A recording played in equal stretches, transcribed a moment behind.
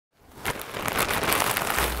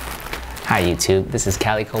Hi YouTube, this is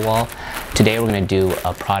Calico Wall. Today we're going to do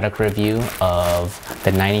a product review of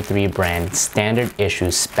the 93 brand standard issue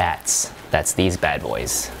Spatz. That's these bad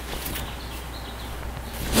boys.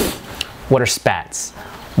 What are Spatz?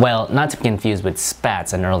 Well, not to be confused with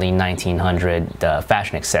Spatz, an early 1900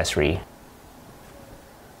 fashion accessory,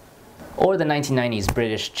 or the 1990s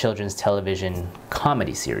British children's television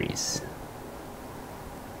comedy series.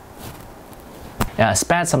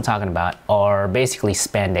 Spatz I'm talking about are basically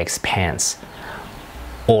spandex pants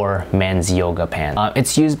or men's yoga pants.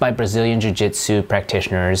 It's used by Brazilian Jiu-jitsu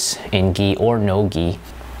practitioners in gi or no gi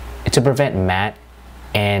to prevent mat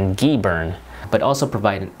and gi burn, but also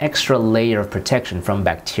provide an extra layer of protection from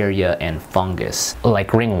bacteria and fungus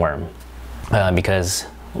like ringworm, because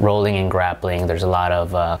rolling and grappling, there's a lot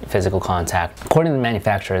of physical contact. According to the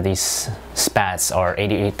manufacturer, these spats are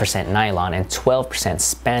 88% nylon and 12%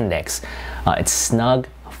 spandex. It's snug,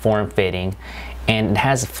 form-fitting, and it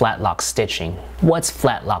has flat lock stitching. What's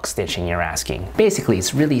flat lock stitching, you're asking? Basically,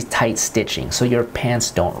 it's really tight stitching so your pants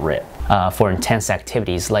don't rip. For intense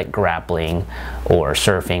activities like grappling or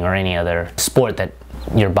surfing or any other sport that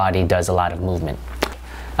your body does a lot of movement.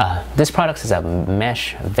 This product is a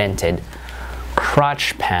mesh vented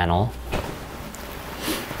crotch panel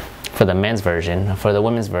for the men's version. For the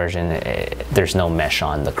women's version, there's no mesh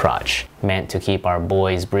on the crotch. Meant to keep our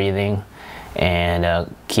boys breathing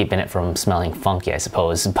and keeping it from smelling funky, I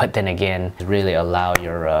suppose. But then again, really allow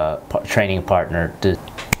your training partner to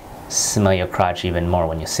smell your crotch even more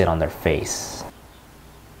when you sit on their face.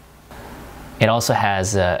 It also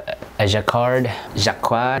has a jacquard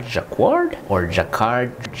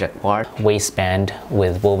waistband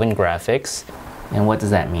with woven graphics. And what does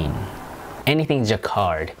that mean? Anything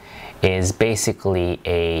jacquard is basically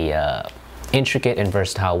a intricate and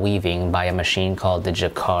versatile weaving by a machine called the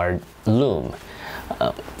jacquard loom.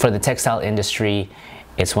 For the textile industry,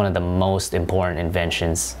 it's one of the most important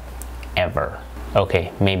inventions ever.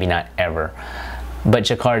 Okay, maybe not ever, but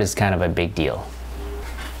jacquard is kind of a big deal.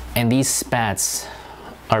 And these spats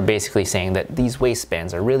are basically saying that these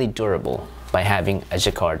waistbands are really durable by having a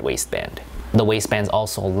jacquard waistband. The waistband's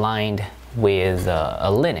also lined with a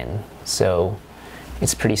linen, so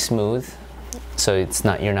it's pretty smooth, so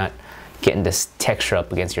you're not getting this texture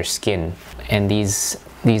up against your skin. And these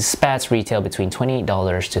spats retail between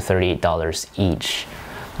 $28 to $38 each,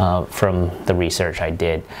 from the research I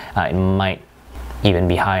did. It might even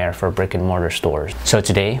be higher for brick and mortar stores. So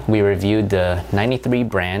today we reviewed the 93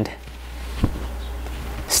 brand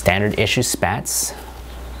standard issue Spatz.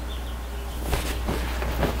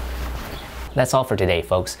 That's all for today,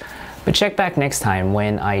 folks. But check back next time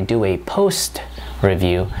when I do a post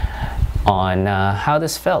review on how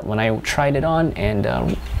this felt when I tried it on and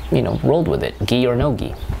rolled with it, gi or no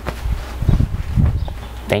gi.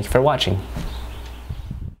 Thank you for watching.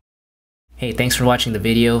 Hey, thanks for watching the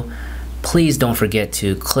video. Please don't forget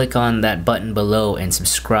to click on that button below and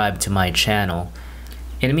subscribe to my channel.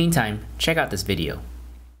 In the meantime, check out this video.